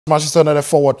Manchester United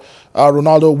forward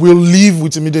Ronaldo will leave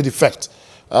with immediate effect.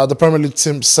 The Premier League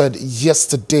team said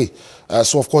yesterday.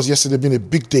 So, of course, yesterday being a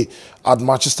big day at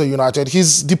Manchester United.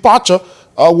 His departure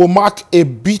will mark a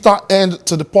bitter end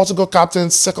to the Portugal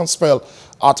captain's second spell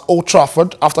at Old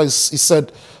Trafford after he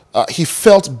said he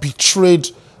felt betrayed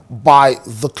by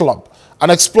the club.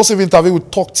 An explosive interview with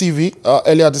Talk TV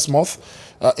earlier this month,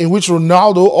 in which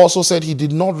Ronaldo also said he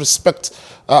did not respect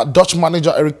Dutch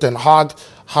manager Erik ten Hag,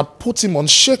 had put him on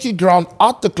shaky ground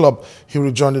at the club he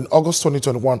rejoined in August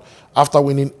 2021 after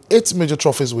winning 8 major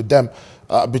trophies with them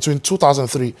between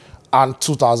 2003 and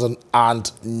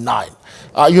 2009.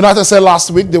 United said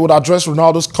last week they would address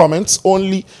Ronaldo's comments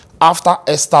only after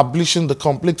establishing the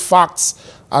complete facts,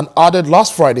 and added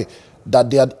last Friday that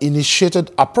they had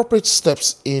initiated appropriate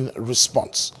steps in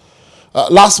response.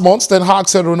 Last month, Ten Hag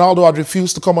said Ronaldo had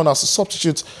refused to come on as a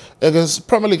substitute against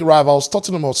Premier League rivals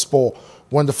Tottenham Hotspur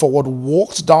when the forward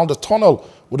walked down the tunnel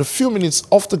with a few minutes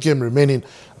of the game remaining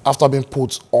after being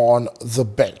put on the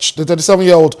bench. The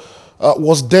 37-year-old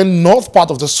was then not part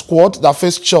of the squad that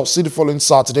faced Chelsea the following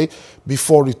Saturday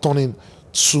before returning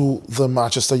to the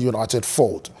Manchester United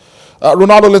fold.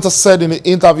 Ronaldo later said in an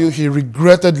interview he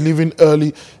regretted leaving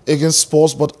early against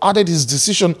Spurs, but added his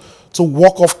decision to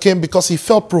walk off came because he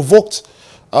felt provoked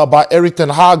by Erik ten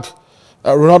Hag.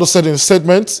 Ronaldo said in a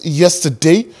statement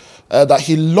yesterday that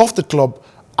he loved the club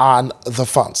and the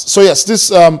fans. So yes,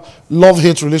 this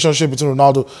love-hate relationship between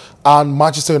Ronaldo and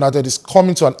Manchester United is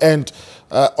coming to an end.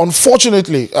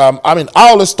 Unfortunately, I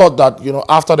always thought that,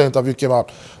 after the interview came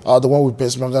out, the one with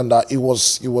Piers Morgan, that it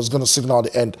was going to signal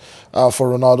the end for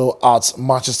Ronaldo at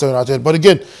Manchester United. But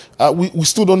again, we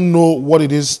still don't know what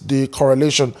it is, the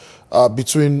correlation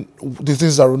between the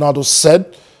things that Ronaldo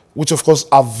said, which of course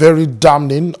are very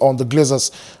damning on the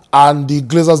Glazers, and the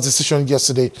Glazers' decision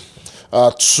yesterday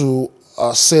to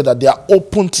say that they are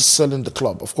open to selling the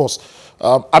club. Of course,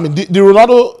 the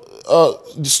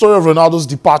story of Ronaldo's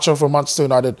departure from Manchester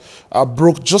United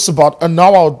broke just about an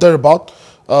hour or thereabout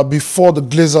before the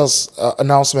Glazers'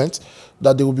 announcement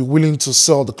that they will be willing to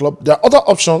sell the club. There are other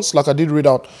options, like I did read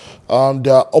out. They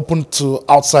are open to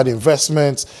outside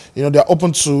investments. They are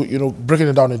open to breaking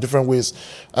it down in different ways.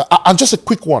 And just a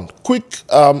quick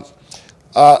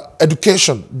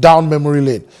education down memory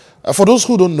lane. For those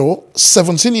who don't know,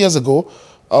 17 years ago,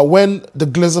 when the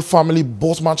Glazer family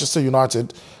bought Manchester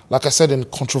United, like I said, in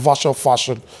controversial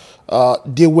fashion,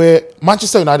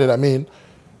 Manchester United,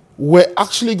 were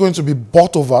actually going to be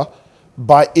bought over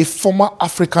by a former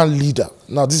African leader.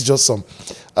 Now, this is just some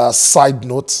side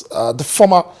notes. The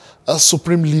former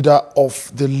supreme leader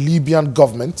of the Libyan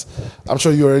government, I'm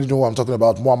sure you already know what I'm talking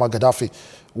about, Muammar Gaddafi,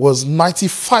 was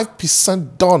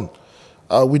 95% done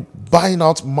with buying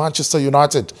out Manchester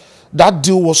United. That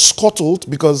deal was scuttled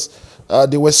because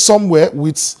they were somewhere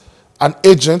with an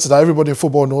agent that everybody in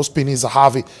football knows, Penny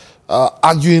Zahavi,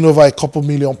 arguing over a couple £1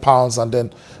 million, and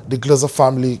then the Glazer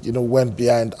family, went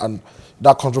behind, and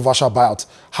that controversial buyout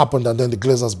happened, and then the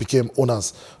Glazers became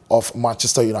owners of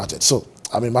Manchester United. So,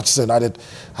 Manchester United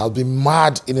has been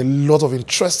mad in a lot of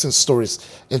interesting stories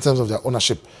in terms of their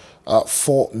ownership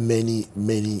for many,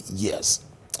 many years.